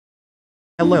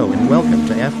Hello and welcome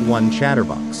to F1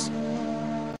 Chatterbox.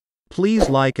 Please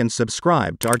like and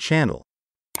subscribe to our channel.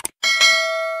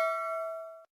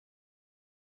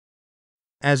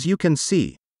 As you can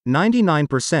see,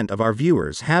 99% of our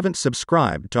viewers haven't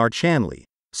subscribed to our channel,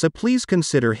 so please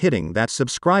consider hitting that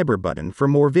subscriber button for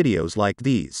more videos like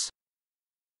these.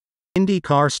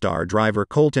 IndyCar star driver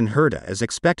Colton Herta is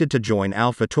expected to join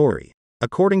Tauri,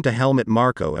 according to Helmut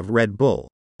Marko of Red Bull,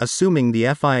 assuming the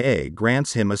FIA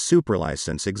grants him a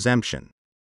superlicense exemption.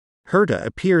 Herta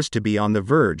appears to be on the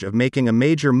verge of making a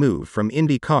major move from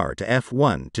IndyCar to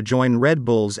F1 to join Red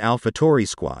Bull's Tauri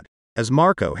squad, as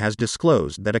Marko has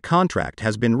disclosed that a contract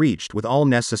has been reached with all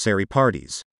necessary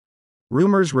parties.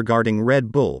 Rumors regarding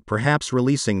Red Bull perhaps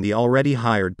releasing the already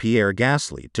hired Pierre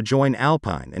Gasly to join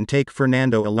Alpine and take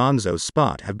Fernando Alonso's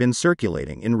spot have been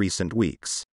circulating in recent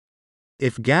weeks.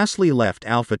 If Gasly left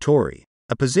Tauri,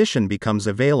 a position becomes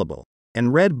available,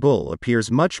 and Red Bull appears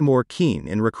much more keen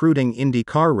in recruiting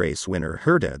IndyCar race winner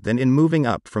Herta than in moving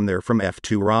up from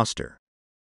F2 roster.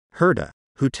 Herta,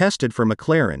 who tested for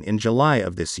McLaren in July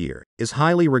of this year, is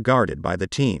highly regarded by the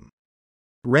team.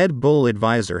 Red Bull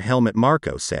advisor Helmut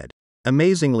Marko said,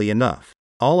 "Amazingly enough,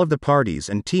 all of the parties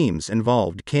and teams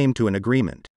involved came to an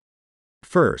agreement.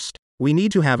 First, we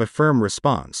need to have a firm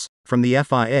response from the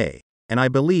FIA, and I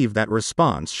believe that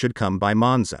response should come by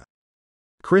Monza."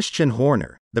 Christian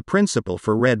Horner, the principal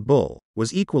for Red Bull,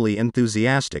 was equally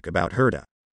enthusiastic about Herta.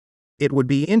 "It would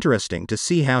be interesting to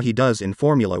see how he does in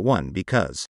Formula One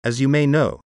because, as you may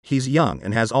know, he's young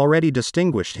and has already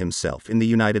distinguished himself in the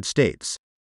United States.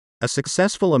 A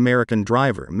successful American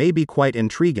driver may be quite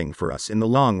intriguing for us in the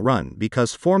long run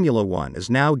because Formula One is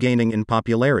now gaining in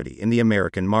popularity in the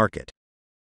American market.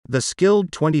 The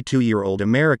skilled 22-year-old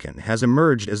American has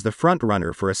emerged as the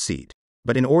front-runner for a seat,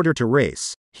 but in order to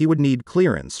race, he would need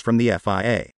clearance from the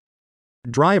FIA.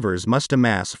 Drivers must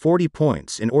amass 40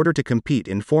 points in order to compete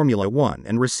in Formula One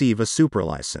and receive a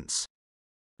superlicense.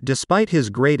 Despite his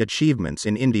great achievements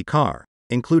in IndyCar,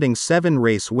 including 7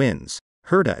 race wins,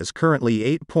 Herta is currently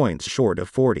 8 points short of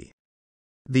 40.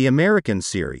 The American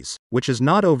Series, which is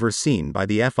not overseen by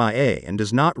the FIA and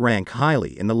does not rank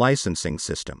highly in the licensing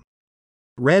system.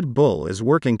 Red Bull is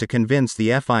working to convince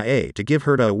the FIA to give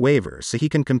Herta a waiver so he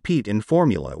can compete in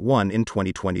Formula One in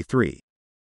 2023.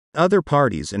 Other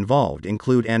parties involved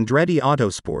include Andretti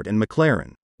Autosport and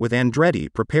McLaren, with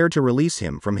Andretti prepared to release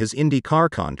him from his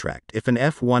IndyCar contract if an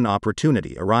F1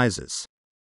 opportunity arises.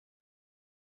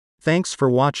 Thanks for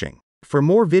watching. For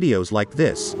more videos like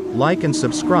this, like and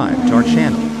subscribe to our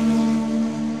channel.